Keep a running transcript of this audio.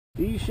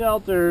These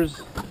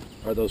shelters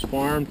are those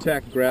Farm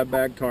Tech grab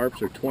bag tarps.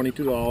 They're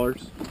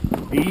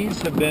 $22.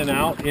 These have been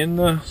out in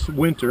the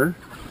winter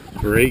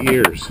for 8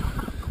 years.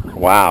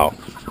 Wow.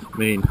 I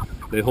mean,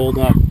 they hold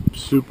up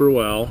super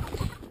well.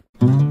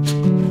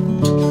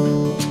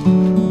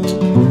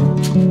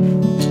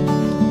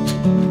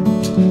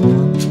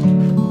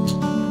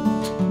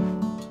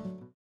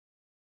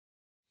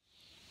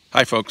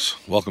 Hi folks,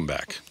 welcome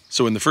back.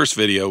 So in the first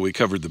video, we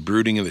covered the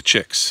brooding of the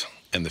chicks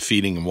and the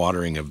feeding and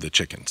watering of the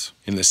chickens.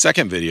 In the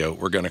second video,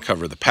 we're going to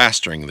cover the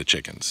pasturing of the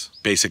chickens.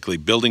 Basically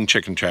building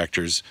chicken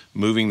tractors,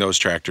 moving those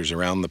tractors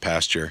around the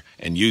pasture,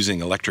 and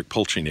using electric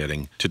poultry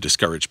netting to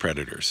discourage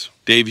predators.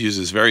 Dave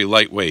uses very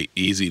lightweight,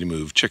 easy to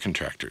move chicken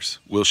tractors.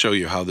 We'll show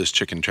you how this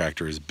chicken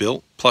tractor is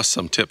built, plus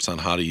some tips on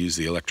how to use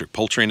the electric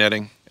poultry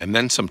netting, and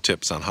then some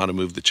tips on how to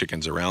move the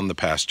chickens around the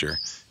pasture,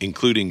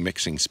 including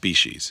mixing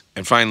species.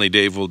 And finally,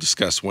 Dave will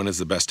discuss when is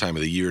the best time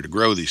of the year to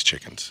grow these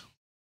chickens.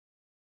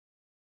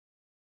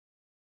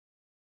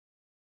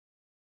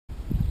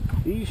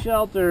 These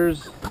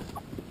shelters,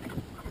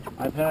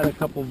 I've had a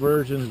couple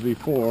versions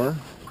before.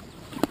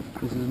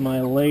 This is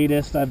my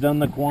latest. I've done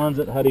the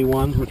Quonset hutty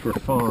ones, which were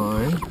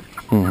fine.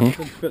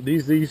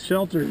 These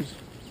shelters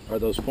are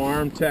those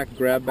Farm Tech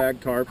grab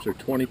bag tarps. They're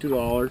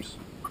 $22.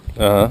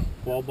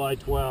 12 by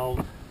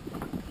 12.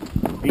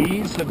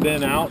 These have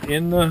been out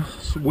in the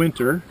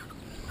winter.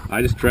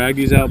 I just dragged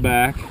these out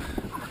back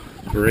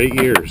for 8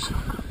 years.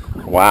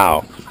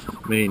 Wow.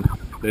 I mean,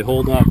 they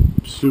hold up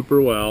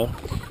super well.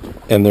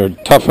 And they're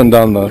toughened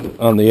on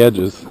the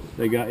edges.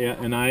 They got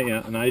and I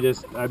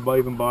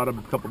even bought a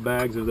couple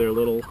bags of their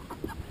little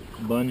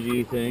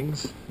bungee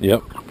things.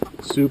 Yep.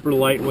 Super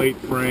lightweight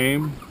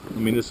frame. I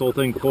mean, this whole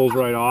thing pulls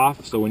right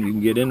off, so when you can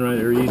get in right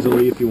there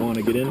easily if you want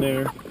to get in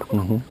there.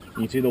 You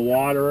can see the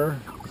waterer.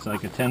 It's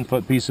like a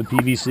 10-foot piece of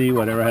PVC,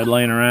 whatever I had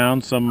laying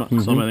around. Some I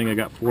think I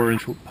got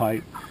 4-inch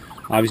pipe.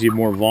 Obviously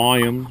more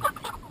volume.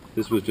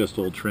 This was just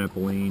old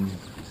trampoline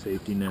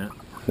safety net.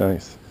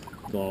 Nice.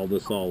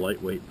 This all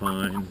lightweight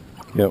pine.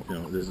 Yep. You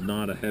know, this is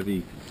not a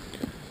heavy.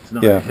 It's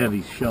not a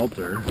heavy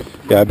shelter.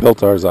 Yeah, I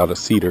built ours out of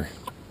cedar.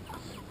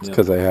 It's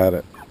because I had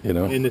it, you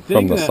know, and the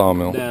from the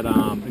sawmill.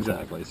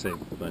 Exactly,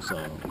 same by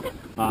sawmill.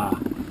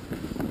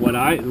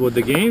 What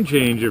the game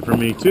changer for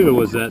me too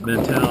was that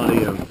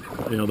mentality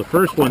of, you know, the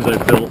first ones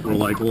I built were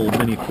like little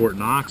mini Fort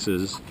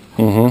Knoxes,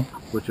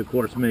 which of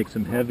course makes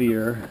them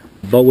heavier.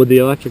 But with the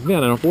electric net,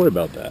 I don't have to worry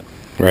about that.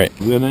 Right.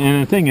 And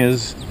the thing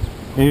is,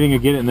 anything you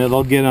get in there,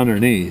 they'll get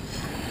underneath.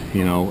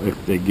 You know,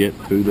 if they get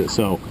through this.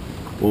 So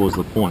what was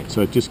the point?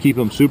 So just keep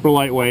them super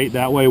lightweight.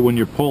 That way when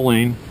you're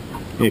pulling,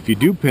 if you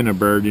do pin a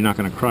bird, you're not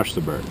going to crush the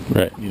bird.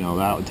 Right. You know,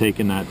 without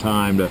taking that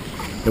time to.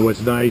 And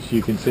what's nice,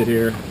 you can sit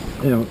here,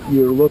 you know,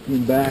 you're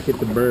looking back at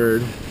the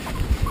bird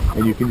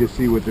and you can just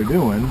see what they're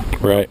doing.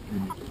 Right.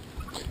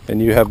 And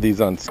you have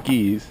these on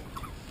skis.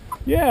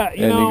 Yeah,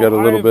 you got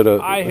a little bit of,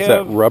 is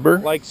that rubber?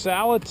 Like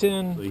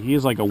Salatin, he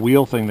has like a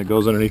wheel thing that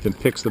goes underneath and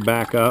picks the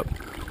back up.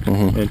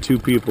 And two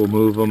people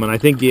move them, and I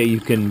think you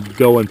can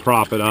go and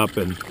prop it up,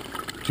 and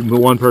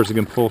one person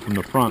can pull from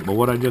the front. But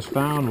what I just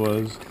found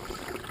was,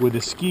 with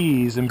the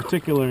skis in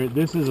particular,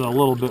 this is a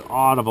little bit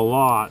odd of a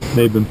lot.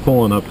 They've been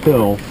pulling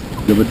uphill,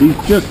 but these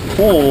just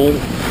pull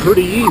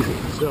pretty easy.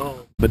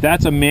 But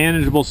that's a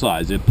manageable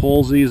size. It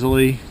pulls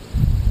easily,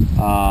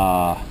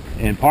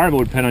 and part of it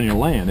would depend on your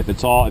land.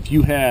 If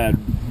you had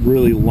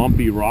really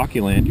lumpy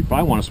rocky land, you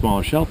probably want a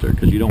smaller shelter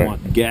because you don't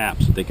want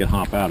gaps that they can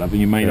hop out of. And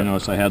you might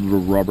notice I had little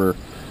rubber.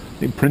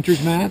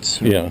 Printers mats,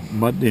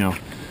 mud, you know,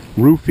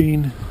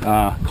 roofing,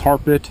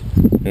 carpet,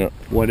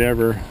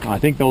 whatever. I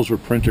think those were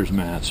printers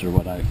mats, or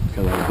what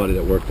because I had a buddy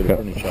that worked at a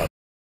printing shop.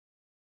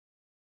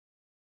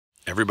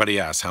 Everybody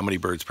asks how many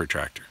birds per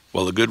tractor.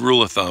 Well, a good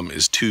rule of thumb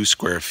is 2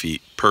 square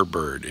feet per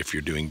bird if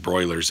you're doing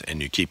broilers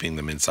and you're keeping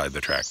them inside the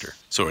tractor.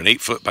 So an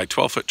 8-foot by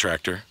 12-foot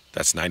tractor,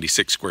 that's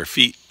 96 square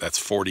feet, that's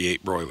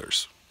 48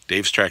 broilers.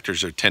 Dave's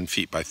tractors are 10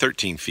 feet by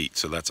 13 feet,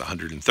 so that's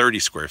 130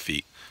 square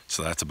feet.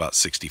 So that's about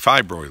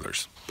 65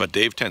 broilers. But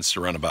Dave tends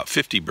to run about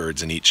 50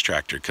 birds in each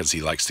tractor because he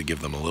likes to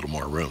give them a little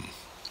more room.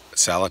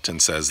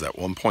 Salatin says that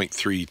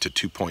 1.3 to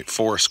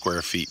 2.4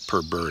 square feet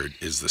per bird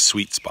is the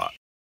sweet spot.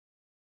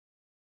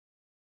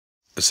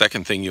 The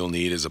second thing you'll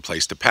need is a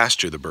place to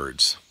pasture the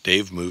birds.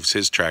 Dave moves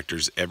his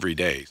tractors every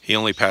day. He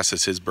only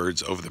passes his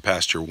birds over the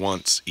pasture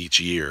once each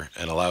year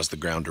and allows the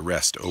ground to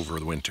rest over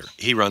the winter.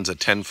 He runs a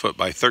 10-foot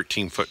by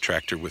 13-foot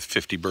tractor with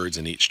 50 birds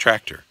in each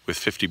tractor. With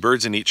 50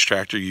 birds in each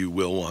tractor, you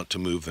will want to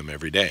move them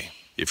every day.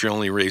 If you're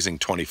only raising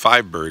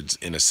 25 birds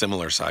in a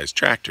similar sized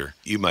tractor,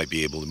 you might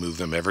be able to move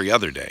them every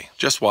other day.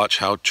 Just watch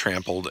how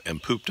trampled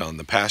and pooped on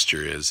the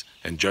pasture is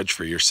and judge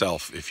for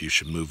yourself if you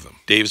should move them.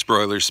 Dave's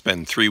broilers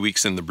spend 3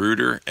 weeks in the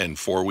brooder and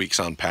 4 weeks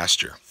on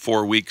pasture.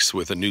 4 weeks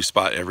with a new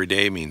spot every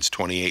day means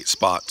 28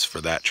 spots for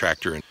that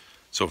tractor.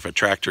 So if a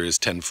tractor is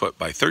 10 foot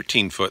by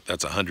 13 foot,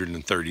 that's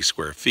 130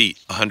 square feet.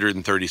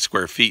 130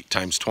 square feet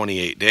times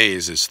 28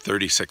 days is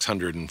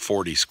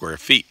 3,640 square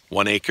feet.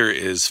 1 acre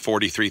is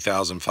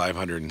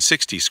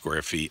 43,560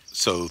 square feet.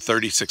 So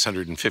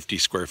 3,650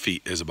 square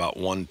feet is about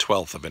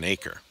 1/12 of an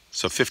acre.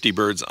 So 50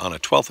 birds on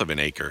 1/12 of an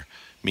acre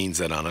means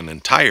that on an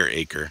entire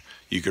acre,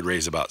 you could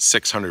raise about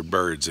 600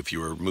 birds if you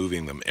were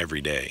moving them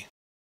every day.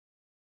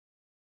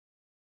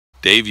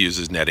 Dave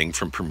uses netting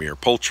from Premier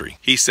Poultry.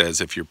 He says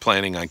if you're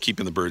planning on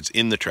keeping the birds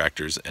in the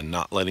tractors and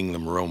not letting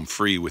them roam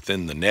free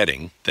within the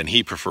netting, then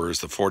he prefers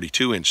the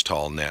 42-inch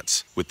tall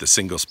nets with the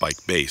single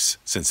spike base,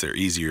 since they're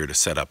easier to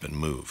set up and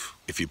move.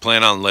 If you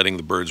plan on letting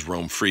the birds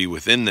roam free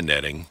within the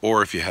netting,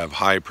 or if you have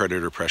high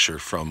predator pressure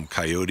from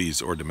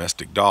coyotes or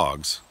domestic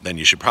dogs, then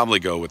you should probably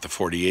go with the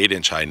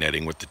 48-inch high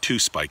netting with the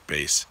 2-spike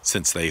base,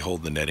 since they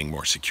hold the netting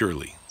more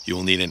securely. You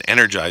will need an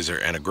energizer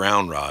and a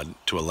ground rod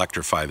to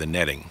electrify the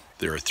netting.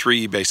 There are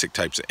 3 basic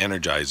types of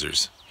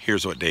energizers.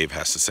 Here's what Dave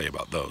has to say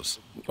about those.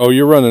 Oh,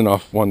 you're running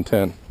off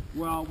 110.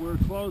 Well, we're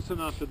close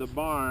enough to the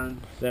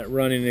barn that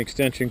running an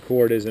extension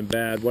cord isn't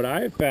bad. What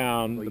I have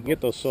found, you can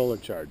get those solar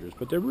chargers,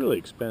 but they're really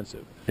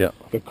expensive. Yeah.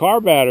 The car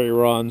battery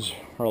runs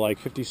are like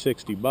 50,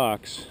 60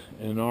 bucks,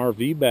 and an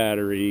RV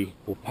battery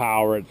will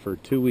power it for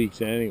 2 weeks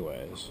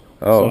anyways.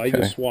 Oh, so okay. I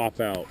just swap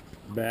out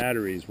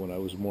batteries when I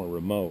was more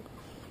remote.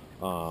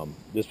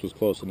 This was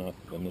close enough,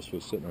 and this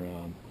was sitting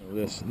around.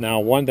 Now,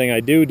 one thing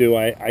I do,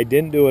 I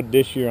didn't do it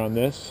this year on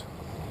this,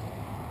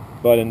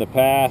 but in the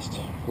past,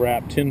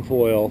 wrap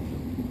tinfoil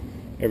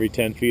every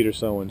 10 feet or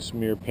so and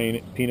smear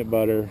peanut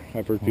butter.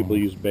 I've heard people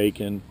use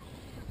bacon.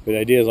 But the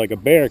idea is like a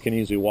bear can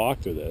easily walk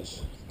through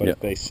this, but if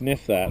they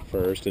sniff that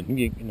first and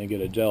they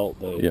get a jolt,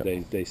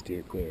 they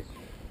steer clear.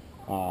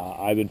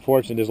 I've been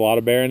fortunate. There's a lot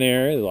of bear in the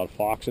area. There's a lot of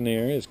fox in the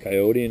area. There's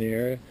coyote in the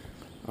area.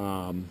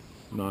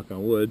 Knock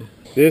on wood.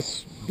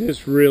 This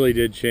really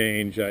did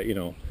change.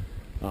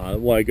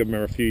 Well, I can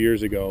remember a few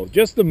years ago,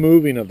 just the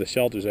moving of the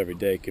shelters every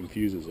day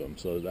confuses them.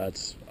 So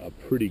that's a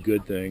pretty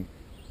good thing.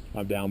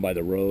 I'm down by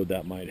the road,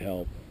 that might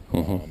help.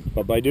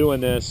 But by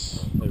doing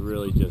this, it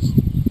really just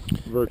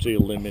virtually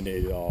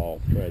eliminated all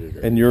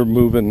predator. And you're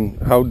moving,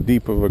 how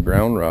deep of a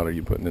ground rod are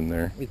you putting in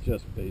there? It's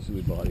just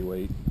basically body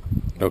weight.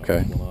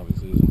 Okay. Well,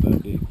 obviously isn't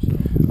that deep. So.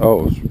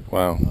 Oh,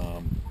 wow.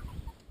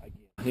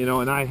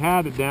 And I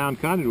had it down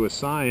kind of with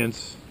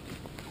science.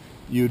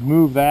 You'd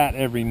move that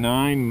every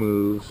 9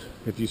 moves.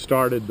 If you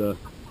started the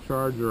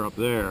charger up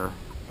there,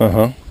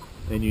 and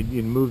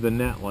you'd move the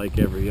net like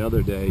every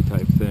other day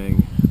type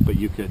thing, but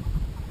you could,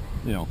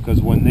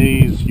 because when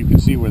these, you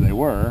could see where they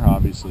were,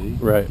 obviously,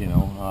 right?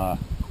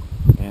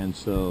 And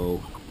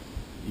so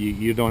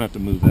you don't have to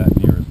move that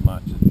near as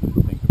much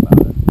and think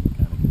about it.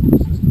 Kind of get the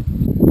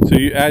system. So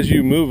as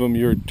you move them,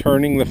 you're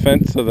turning the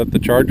fence so that the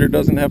charger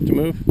doesn't have to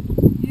move?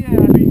 Yeah,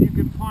 I mean, you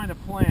can find a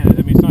plan.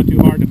 I mean, it's not too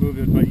hard to move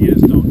it, but you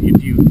just don't.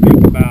 If you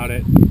think about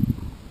it,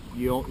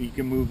 you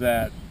can move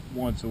that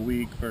once a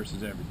week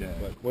versus every day.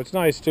 But what's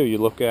nice too, you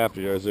look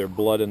after, is there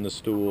blood in the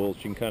stools?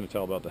 You can kind of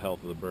tell about the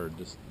health of the bird.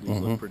 These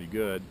look pretty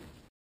good.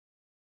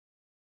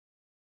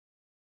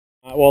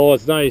 Well,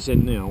 what's nice,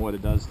 and what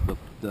it does to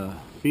the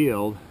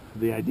field,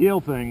 the ideal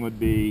thing would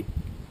be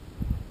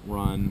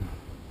run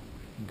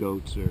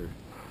goats or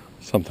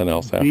something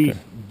else beef.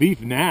 after.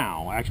 Beef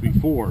now, actually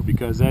before,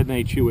 because then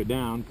they chew it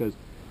down. Because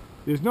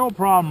there's no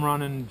problem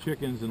running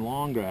chickens in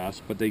long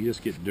grass, but they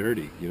just get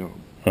dirty.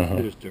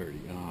 They're just dirty.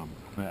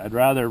 I'd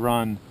rather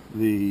run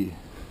the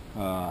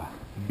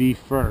beef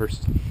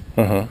first.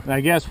 And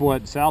I guess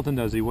what Salton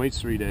does, he waits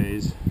 3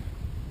 days,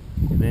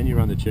 and then you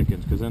run the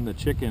chickens, because then the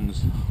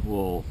chickens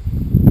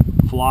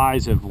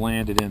flies have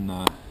landed in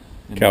the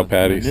cow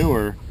patties.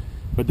 Manure.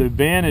 But the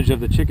advantage of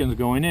the chickens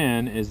going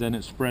in is then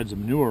it spreads the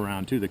manure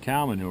around too, the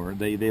cow manure.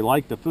 They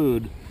like the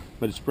food,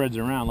 but it spreads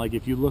around. Like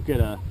if you look at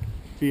a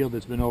field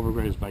that's been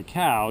overgrazed by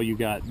cow, you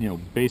got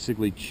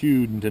basically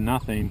chewed into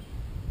nothing,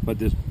 but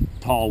this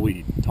tall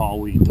weed.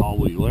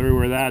 Well,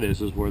 everywhere that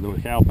is where the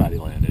cow patty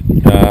landed.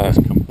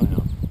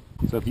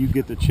 So if you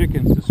get the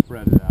chickens to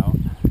spread it out,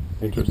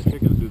 because the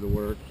chickens do the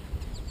work,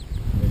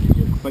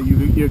 but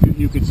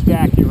you could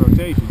stack your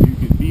rotations. You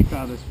could beef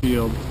out this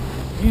field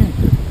and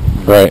chicken.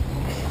 Right.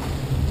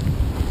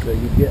 So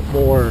you get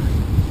more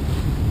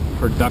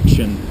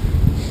production.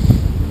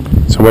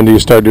 So when do you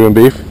start doing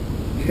beef?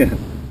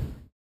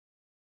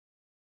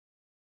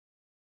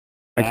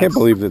 I can't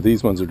believe that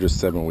these ones are just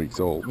 7 weeks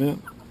old.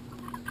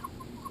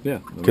 Yeah.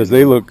 Because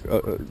they look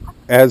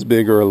as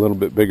big or a little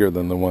bit bigger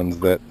than the ones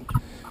that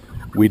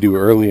we do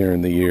earlier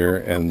in the year,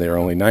 and they're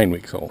only 9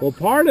 weeks old. Well,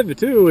 part of it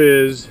too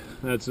is,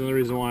 that's another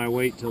reason why I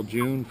wait till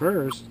June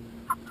 1st.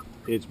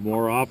 It's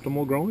more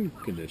optimal growing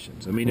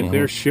conditions. I mean, if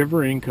they're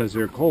shivering because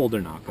they're cold,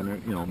 they're not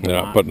going to,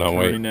 not putting on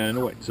weight. That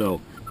into weight.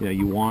 So,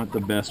 you want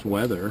the best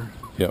weather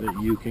that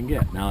you can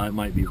get. Now, that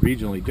might be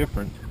regionally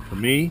different. For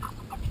me,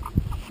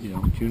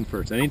 June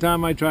 1st.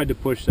 Anytime I tried to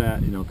push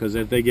that, because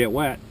if they get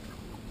wet,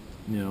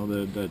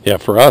 yeah,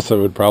 for us it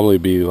would probably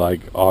be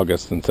like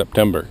August and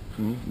September.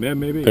 Yeah,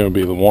 maybe. It would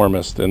be the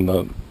warmest,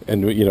 and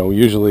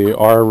usually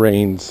our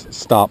rains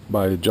stop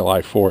by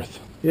July 4th.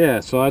 Yeah,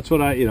 so that's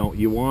what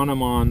you want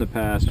them on the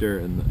pasture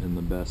in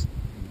the best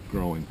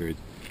growing periods.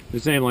 The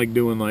same like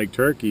doing like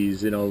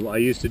turkeys. I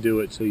used to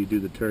do it so you do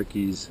the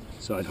turkeys.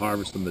 So I'd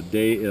harvest them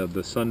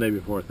the Sunday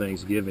before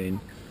Thanksgiving,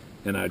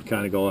 and I'd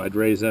kind of go, I'd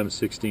raise them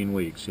 16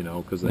 weeks, you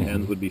know, because the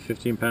hens would be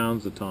 15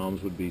 pounds, the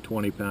toms would be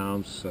 20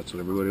 pounds. That's what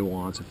everybody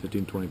wants, a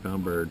 15,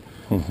 20-pound bird.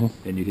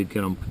 And you could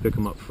pick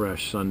them up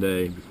fresh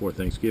Sunday before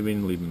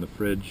Thanksgiving, leave them in the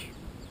fridge.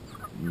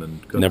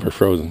 And Never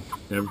frozen.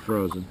 Never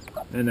frozen.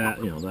 And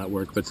that, you know, that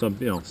worked. But some,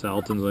 you know,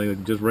 Saltons,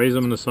 like, just raise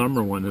them in the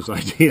summer when it's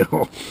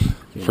ideal.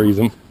 Freeze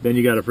them. Then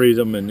you got to freeze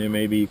them, and then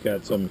maybe you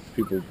got some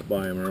people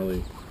buy them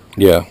early.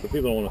 Yeah. But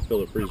people don't want to fill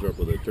the freezer up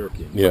with a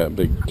turkey. Yeah,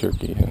 big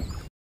turkey, yeah.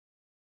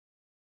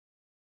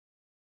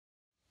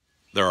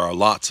 There are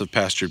lots of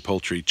pastured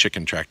poultry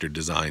chicken tractor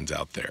designs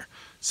out there.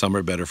 Some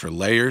are better for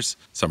layers,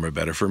 some are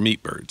better for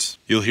meat birds.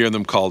 You'll hear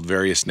them called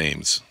various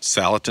names: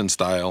 Salatin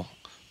style,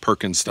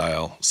 Perkins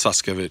style,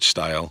 Suskevich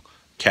style,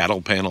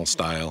 cattle panel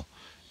style,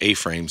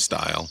 A-frame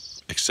style,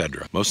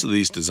 etc. Most of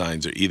these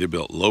designs are either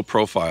built low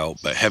profile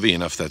but heavy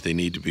enough that they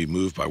need to be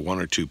moved by 1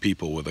 or 2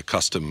 people with a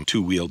custom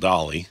 2-wheel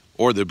dolly,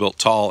 or they're built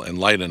tall and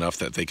light enough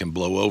that they can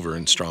blow over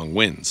in strong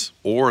winds,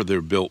 or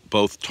they're built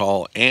both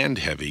tall and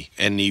heavy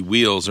and need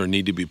wheels or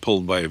need to be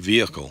pulled by a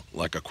vehicle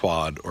like a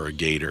quad or a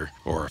gator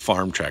or a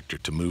farm tractor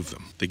to move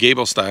them. The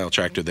Gable style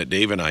tractor that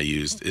Dave and I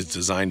used is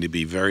designed to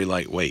be very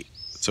lightweight,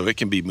 so it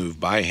can be moved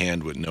by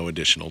hand with no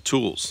additional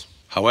tools.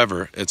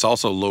 However, it's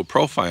also low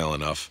profile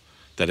enough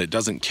that it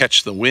doesn't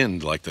catch the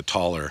wind like the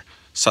taller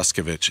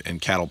Suskevich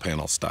and cattle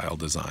panel style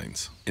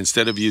designs.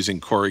 Instead of using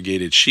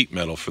corrugated sheet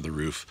metal for the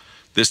roof,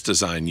 this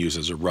design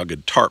uses a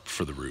rugged tarp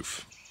for the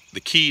roof. The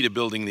key to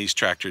building these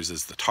tractors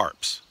is the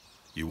tarps.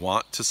 You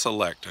want to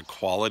select a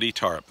quality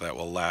tarp that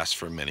will last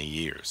for many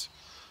years.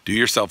 Do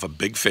yourself a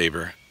big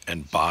favor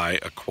and buy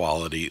a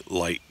quality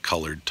light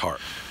colored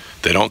tarp.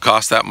 They don't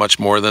cost that much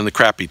more than the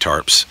crappy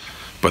tarps,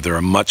 but they're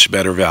a much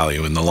better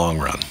value in the long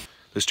run.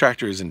 This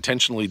tractor is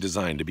intentionally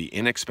designed to be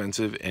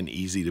inexpensive and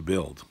easy to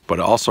build, but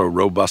also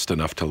robust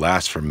enough to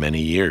last for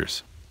many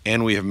years.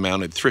 And we have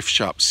mounted thrift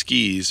shop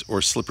skis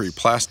or slippery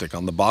plastic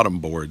on the bottom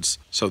boards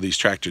so these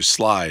tractors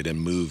slide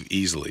and move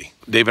easily.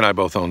 Dave and I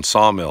both own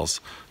sawmills,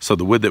 so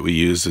the wood that we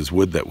use is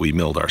wood that we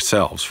milled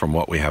ourselves from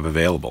what we have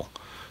available.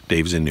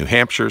 Dave's in New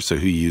Hampshire, so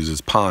he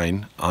uses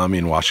pine. I'm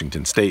in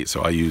Washington State,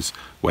 so I use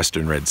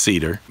western red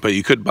cedar. But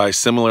you could buy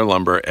similar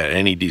lumber at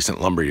any decent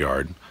lumber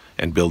yard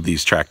and build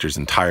these tractors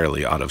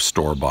entirely out of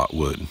store-bought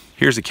wood.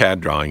 Here's a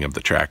CAD drawing of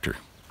the tractor.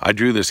 I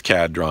drew this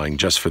CAD drawing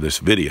just for this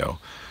video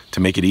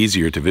to make it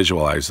easier to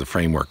visualize the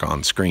framework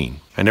on screen.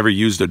 I never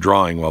used a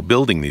drawing while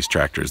building these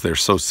tractors. They're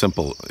so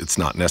simple, it's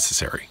not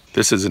necessary.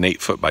 This is an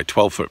 8-foot by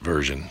 12-foot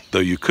version, though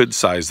you could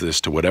size this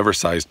to whatever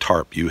size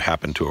tarp you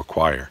happen to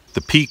acquire.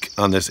 The peak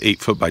on this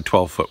 8-foot by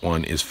 12-foot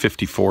one is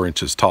 54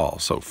 inches tall,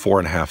 so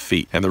 4.5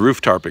 feet, and the roof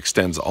tarp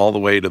extends all the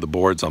way to the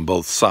boards on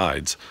both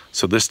sides,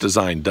 so this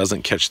design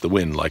doesn't catch the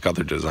wind like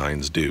other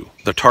designs do.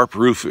 The tarp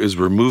roof is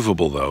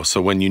removable though,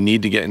 so when you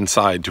need to get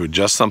inside to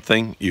adjust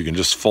something, you can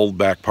just fold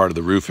back part of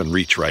the roof and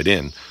reach right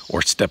in,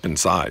 or step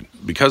inside.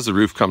 Because the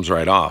roof comes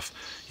right off,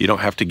 you don't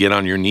have to get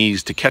on your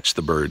knees to catch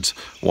the birds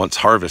once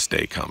harvest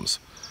day comes,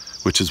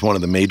 which is one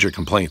of the major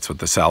complaints with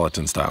the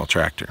Salatin style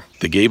tractor.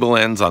 The gable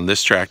ends on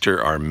this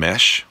tractor are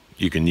mesh.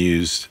 You can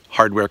use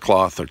hardware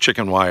cloth or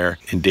chicken wire.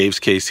 In Dave's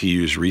case, he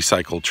used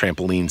recycled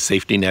trampoline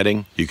safety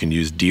netting. You can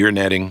use deer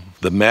netting.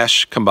 The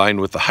mesh combined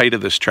with the height of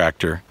this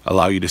tractor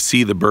allow you to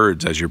see the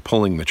birds as you're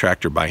pulling the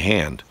tractor by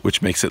hand,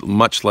 which makes it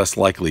much less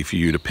likely for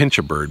you to pinch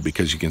a bird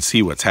because you can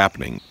see what's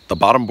happening. The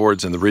bottom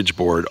boards and the ridge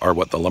board are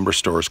what the lumber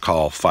stores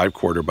call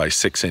 5/4 by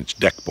 6 inch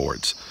deck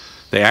boards.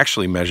 They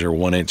actually measure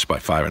 1 inch by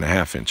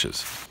 5.5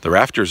 inches. The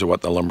rafters are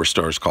what the lumber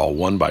stores call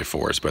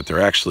 1x4s, but they're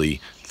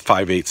actually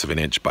 5/8 of an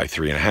inch by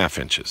 3.5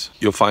 inches.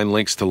 You'll find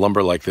links to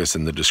lumber like this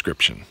in the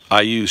description.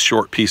 I use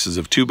short pieces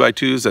of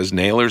 2x2s as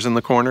nailers in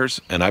the corners,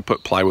 and I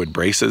put plywood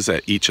braces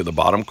at each of the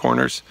bottom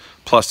corners,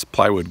 plus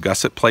plywood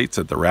gusset plates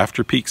at the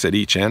rafter peaks at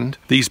each end.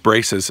 These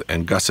braces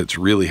and gussets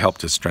really help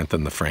to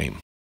strengthen the frame.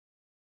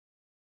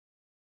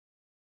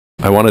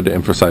 I wanted to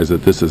emphasize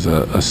that this is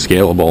a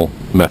scalable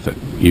method.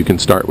 You can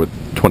start with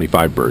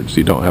 25 birds.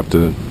 You don't have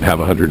to have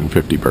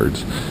 150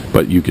 birds,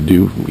 but you could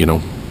do,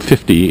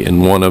 50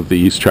 in one of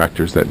these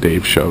tractors that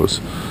Dave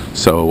shows.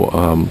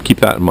 So keep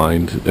that in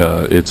mind.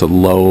 It's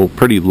a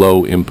pretty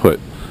low input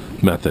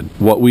method.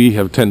 What we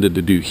have tended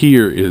to do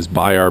here is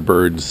buy our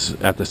birds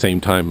at the same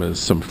time as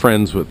some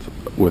friends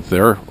with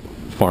their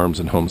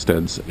farms and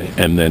homesteads,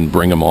 and then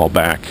bring them all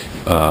back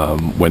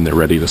when they're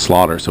ready to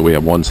slaughter. So we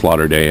have one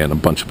slaughter day and a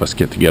bunch of us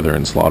get together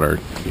and slaughter.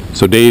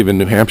 So Dave in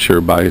New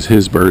Hampshire buys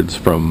his birds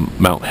from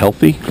Mount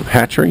Healthy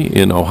Hatchery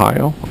in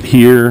Ohio.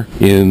 Here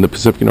in the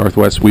Pacific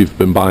Northwest, we've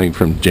been buying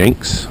from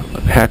Jenks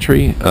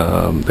Hatchery.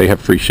 They have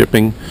free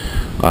shipping.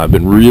 I've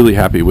been really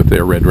happy with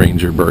their Red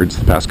Ranger birds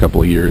the past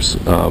couple of years.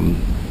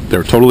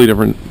 They're a totally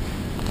different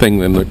thing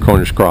than the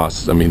Cornish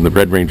Cross. I mean, the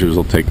Red Rangers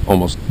will take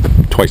almost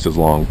twice as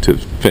long to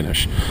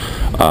finish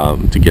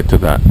to get to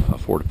that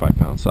 4 to 5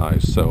 pound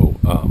size. So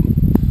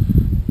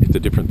it's a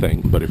different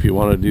thing. But if you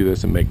want to do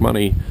this and make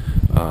money,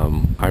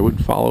 I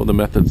would follow the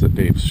methods that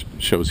Dave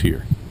shows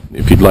here.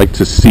 If you'd like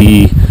to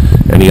see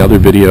any other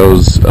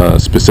videos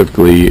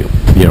specifically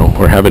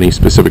or have any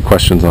specific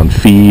questions on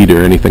feed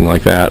or anything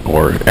like that,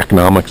 or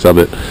economics of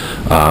it,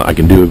 I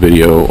can do a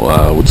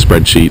video with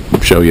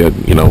spreadsheet, show you,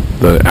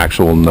 the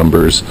actual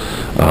numbers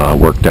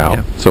worked out.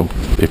 Yeah. So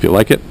if you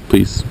like it,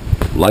 please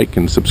like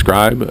and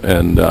subscribe,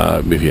 and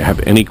if you have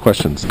any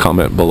questions,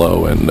 comment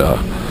below, and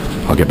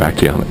I'll get back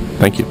to you on it.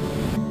 Thank you.